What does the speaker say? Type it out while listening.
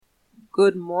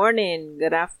Good morning,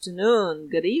 good afternoon,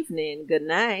 good evening, good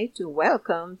night.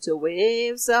 Welcome to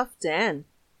Waves of 10.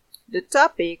 The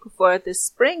topic for the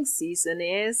spring season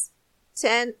is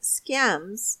 10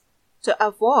 scams to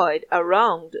avoid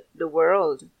around the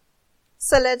world.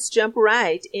 So let's jump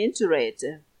right into it.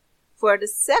 For the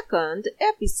second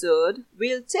episode,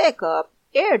 we'll take up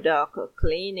air duct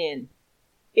cleaning.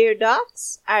 Air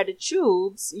ducts are the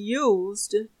tubes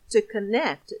used to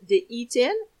connect the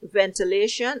heating,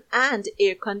 ventilation, and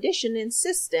air conditioning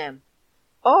system,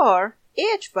 or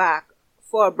HVAC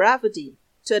for brevity,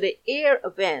 to the air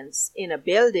vents in a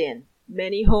building.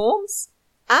 Many homes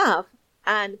have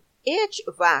an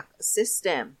HVAC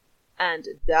system, and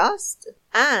dust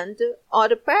and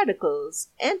other particles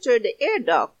enter the air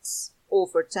ducts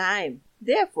over time.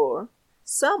 Therefore,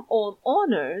 some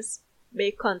homeowners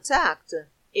may contact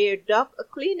air duct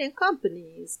cleaning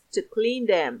companies to clean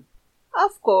them.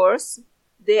 Of course,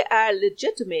 they are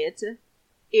legitimate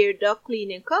air duct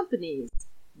cleaning companies,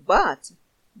 but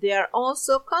there are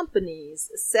also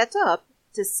companies set up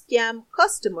to scam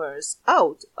customers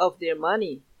out of their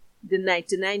money. The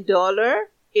 $99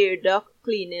 air duct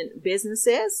cleaning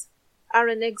businesses are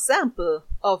an example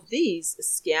of these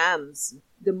scams.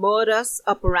 The modus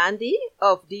operandi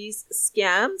of these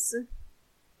scams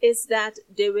is that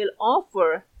they will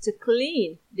offer to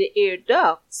clean the air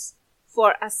ducts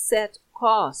for a set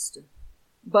cost.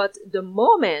 But the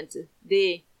moment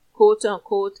they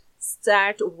quote-unquote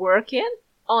start working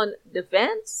on the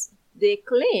vents, they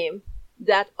claim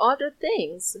that other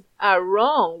things are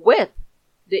wrong with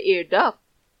the air duct.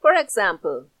 For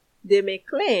example, they may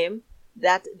claim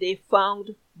that they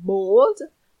found mold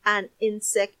and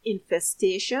insect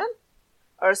infestation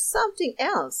or something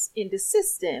else in the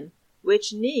system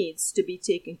which needs to be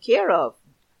taken care of.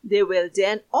 They will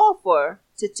then offer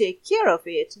to take care of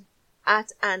it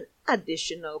at an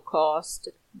additional cost.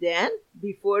 Then,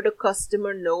 before the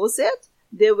customer knows it,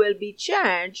 they will be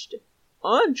charged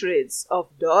hundreds of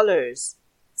dollars.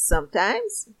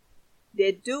 Sometimes,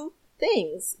 they do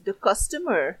things the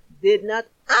customer did not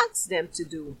ask them to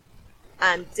do,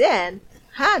 and then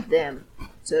add them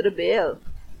to the bill.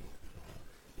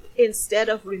 Instead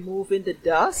of removing the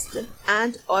dust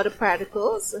and other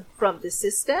particles from the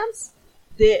systems,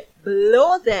 they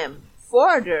blow them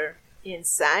further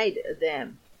inside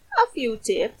them. A few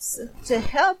tips to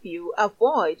help you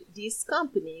avoid these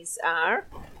companies are: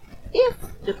 if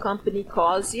the company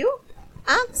calls you,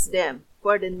 ask them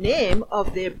for the name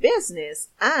of their business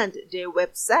and their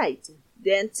website.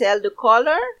 Then tell the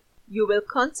caller you will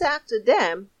contact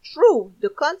them through the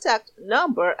contact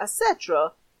number,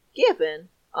 etc. given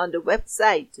on the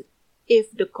website.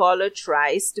 If the caller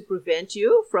tries to prevent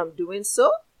you from doing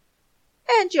so,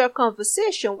 end your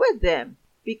conversation with them,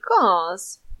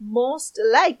 because most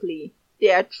likely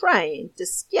they are trying to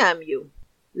scam you.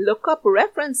 Look up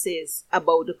references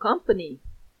about the company.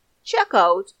 Check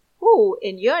out who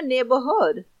in your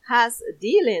neighborhood has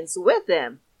dealings with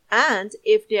them and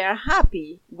if they are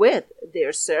happy with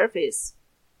their service.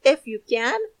 If you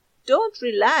can, don't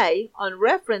rely on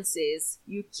references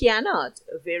you cannot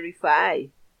verify.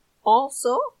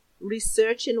 Also,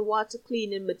 researching what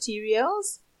cleaning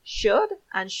materials should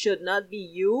and should not be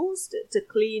used to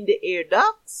clean the air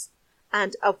ducts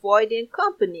and avoiding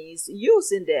companies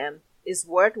using them is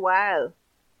worthwhile.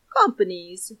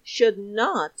 Companies should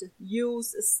not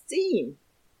use steam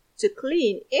to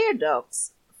clean air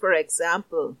ducts, for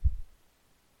example.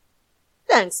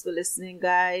 Thanks for listening,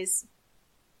 guys.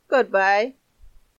 Goodbye.